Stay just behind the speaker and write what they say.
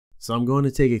So I'm going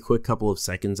to take a quick couple of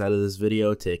seconds out of this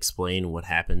video to explain what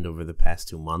happened over the past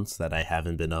 2 months that I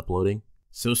haven't been uploading.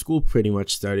 So school pretty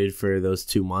much started for those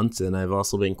 2 months, and I've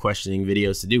also been questioning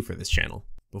videos to do for this channel.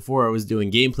 Before I was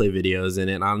doing gameplay videos, and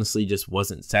it honestly just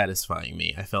wasn't satisfying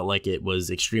me. I felt like it was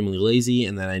extremely lazy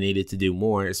and that I needed to do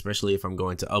more, especially if I'm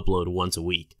going to upload once a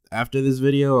week. After this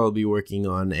video, I'll be working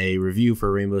on a review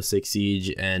for Rainbow Six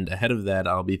Siege, and ahead of that,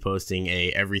 I'll be posting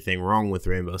a Everything Wrong with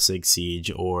Rainbow Six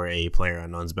Siege or a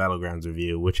PlayerUnknown's Battlegrounds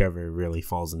review, whichever really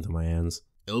falls into my hands.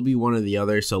 It'll be one or the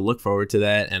other, so look forward to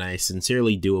that, and I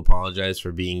sincerely do apologize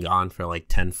for being gone for like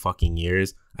 10 fucking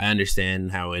years. I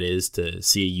understand how it is to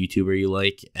see a YouTuber you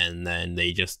like, and then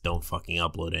they just don't fucking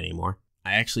upload anymore.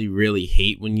 I actually really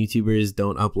hate when YouTubers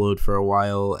don't upload for a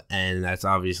while, and that's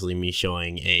obviously me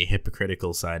showing a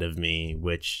hypocritical side of me,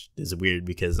 which is weird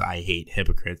because I hate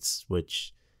hypocrites,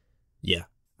 which, yeah.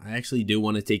 I actually do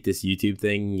want to take this YouTube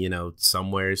thing,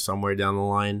 somewhere down the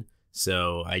line.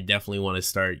 So I definitely want to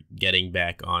start getting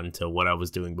back onto what I was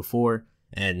doing before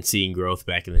and seeing growth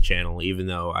back in the channel, even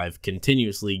though I've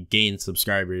continuously gained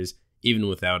subscribers even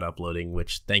without uploading,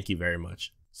 which thank you very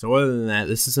much. So other than that,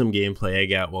 this is some gameplay I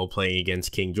got while playing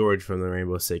against King George from the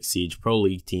Rainbow Six Siege Pro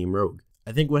League Team Rogue.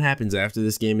 I think what happens after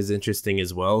this game is interesting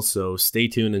as well, so stay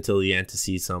tuned until the end to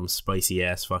see some spicy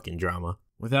ass fucking drama.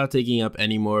 Without taking up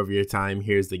any more of your time,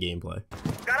 here's the gameplay.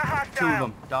 Got a hostile. 2 of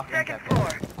them. Doc and Second floor.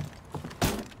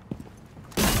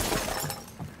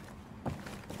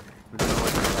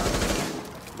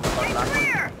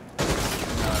 Clear.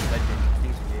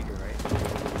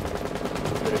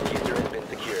 The diffuser has been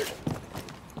secured.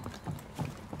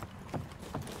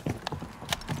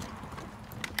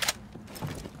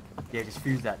 Yeah, just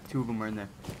fuse that. 2 of them are in there.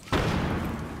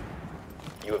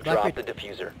 You have dropped the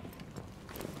diffuser.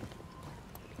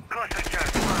 Cluster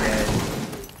charge.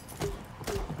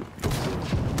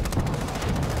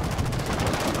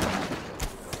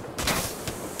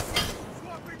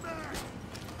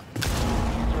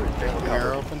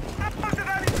 Mirror open.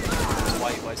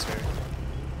 White square.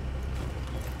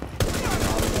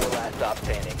 4 last stop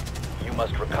standing. You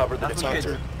must recover the That's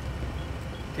diffuser.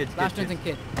 Kids. Last one's in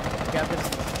kid. Grab this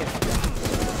kid.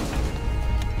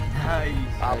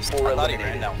 Nice. Op 4 I thought he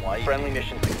ran eliminated. down white. Friendly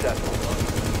mission successful.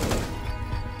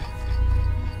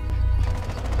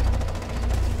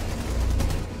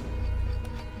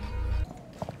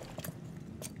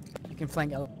 You can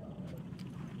flank L.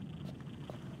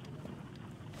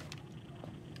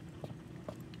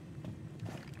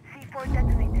 C4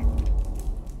 detonated.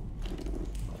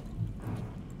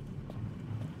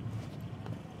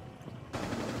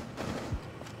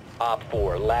 Op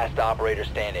 4, last operator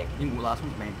standing. I think last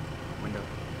one's main window.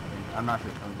 I'm not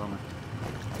sure. I'm going.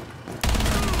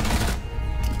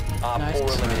 Op Nice. 4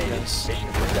 eliminated. Yes.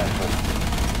 Mission successful.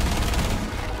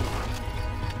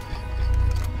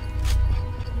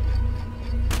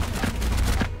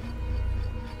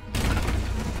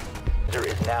 Diffuser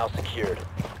is now secured.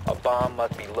 A bomb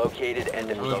must be located and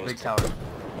Oh, big defused. tower.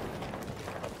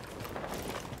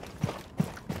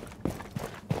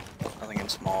 Nothing in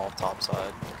small, top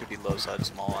side. Could be low side,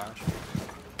 small ash.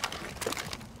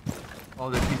 Oh,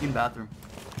 they're peeking bathroom.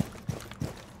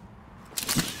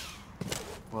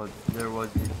 Well, there was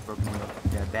a broken window.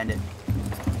 Yeah, bandit.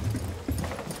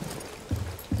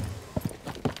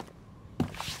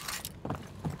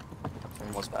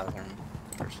 What's bathroom?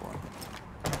 First floor.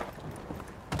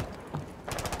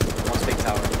 One's big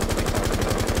tower.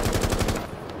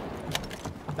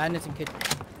 Bandits and kid.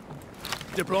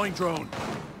 Deploying drone.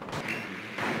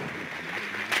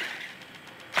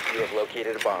 You have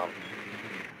located a bomb.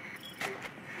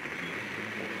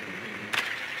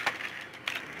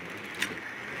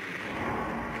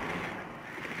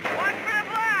 Watch for the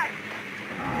blast!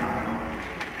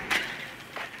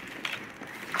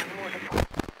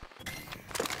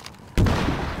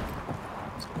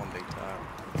 So one big tower.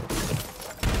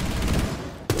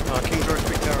 King George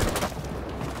big tower.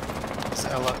 It's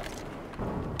Ella.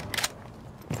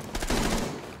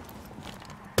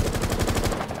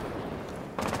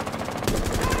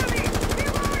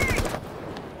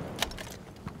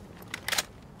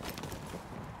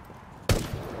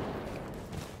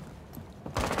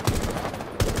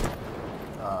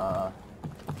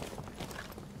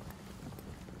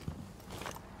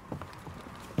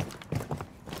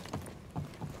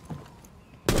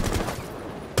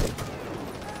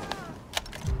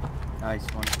 Nice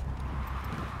one.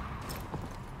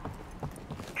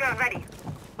 Drone ready.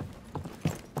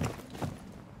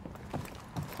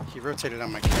 He rotated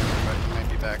on my camera, but he might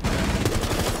be back there.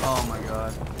 Oh my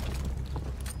god.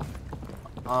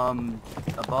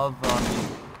 Above,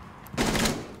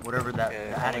 whatever that, Yeah,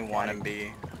 the attic, only one and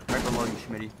B. right below you,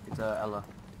 Schmitty. It's Ella.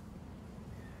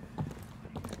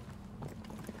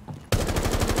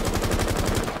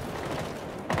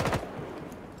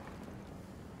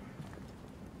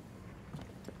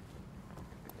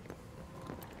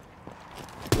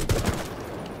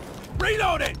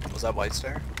 Reloading! Was that white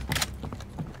star?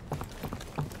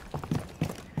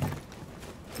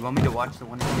 You want me to watch the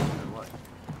one in the kitchen or what?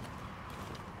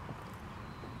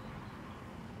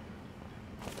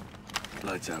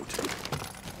 Lights out.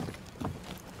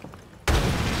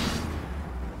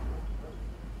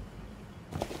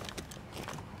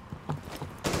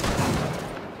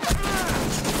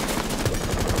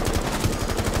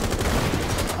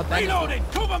 A bandit. Reloading!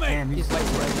 Cover me! Damn, He's white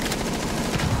stairs.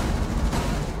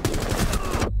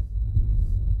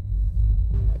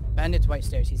 Bandit's white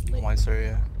stairs. He's lit. White star,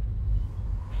 yeah.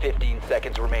 15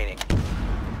 seconds remaining. To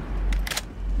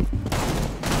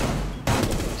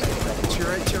your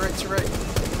right, to your right, to your right.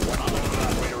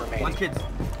 Operator remaining. one kid's.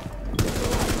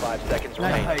 5 seconds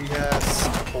Nice. remaining. Yes.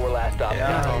 4 last stop.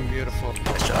 Yeah, oh, beautiful.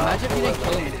 Nice job. Imagine if you didn't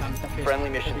kill him this time. That Friendly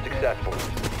mission would be great. successful.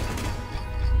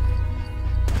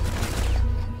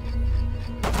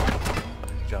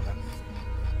 Good job, man.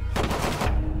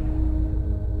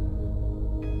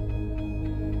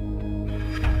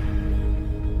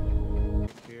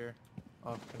 Here,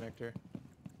 off connector.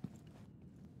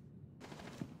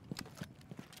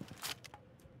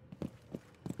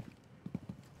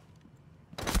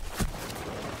 The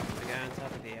guy on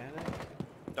top of the attic?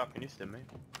 Doc, can you stim me?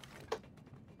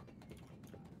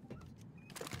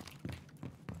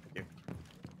 Here.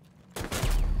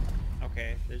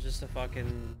 Okay, there's just a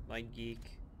fucking, like, geek,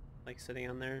 like, sitting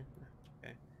on there.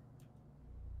 Okay.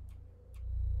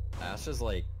 Ash is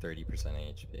like 30%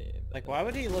 HP. Like, why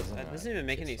would he look? That doesn't even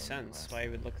make any sense why he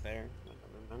would look there. I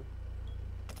don't know.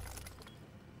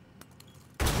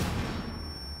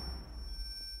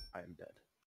 I am dead.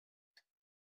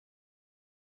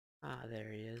 Ah,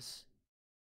 there he is.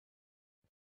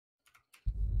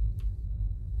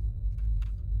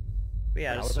 But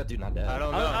yeah, How just, was that dude not dead? I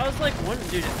don't know. I was like,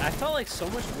 dude, I felt like so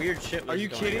much weird shit was Are you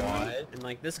going kidding on. me? And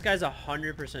like, this guy's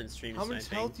 100% stream How much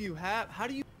sniping. health do you have? How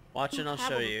do you? Watch and I'll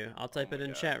have show a- you. I'll type Oh it my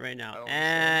in God. chat right now. I don't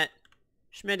At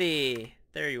Schmitty,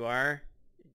 there you are.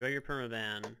 Enjoy your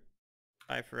permaban.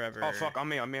 Bye forever. Oh fuck! On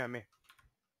me! On me! On me!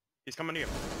 He's coming to you.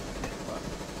 How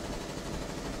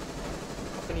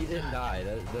come he didn't die?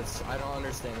 That's I don't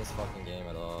understand this fucking game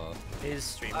at all. He's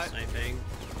stream sniping.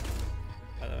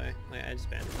 By the way, like, I just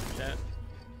banned him in chat.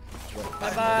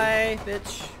 Bye bye,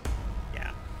 bitch.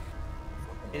 Yeah.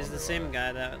 He's the same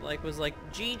guy that like was like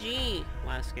GG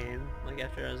last game. Like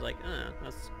after I was like,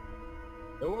 that's.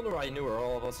 No wonder I knew where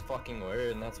all of us fucking were,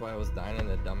 and that's why I was dying in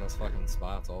the dumbest fucking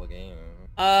spots all game.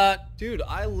 Dude,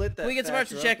 I lit that. We get some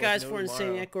factor to check, up like guys, no for tomorrow.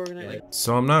 Insaniac organizing.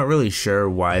 So I'm not really sure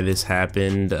why this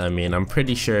happened. I mean, I'm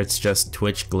pretty sure it's just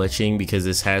Twitch glitching because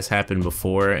this has happened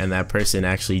before and that person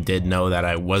actually did know that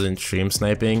I wasn't stream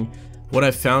sniping. What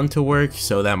I've found to work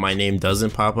so that my name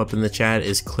doesn't pop up in the chat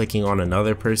is clicking on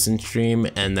another person's stream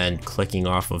and then clicking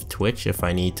off of Twitch if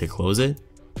I need to close it.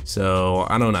 So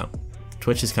I don't know.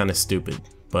 Twitch is kind of stupid,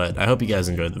 but I hope you guys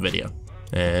enjoyed the video.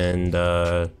 And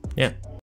yeah.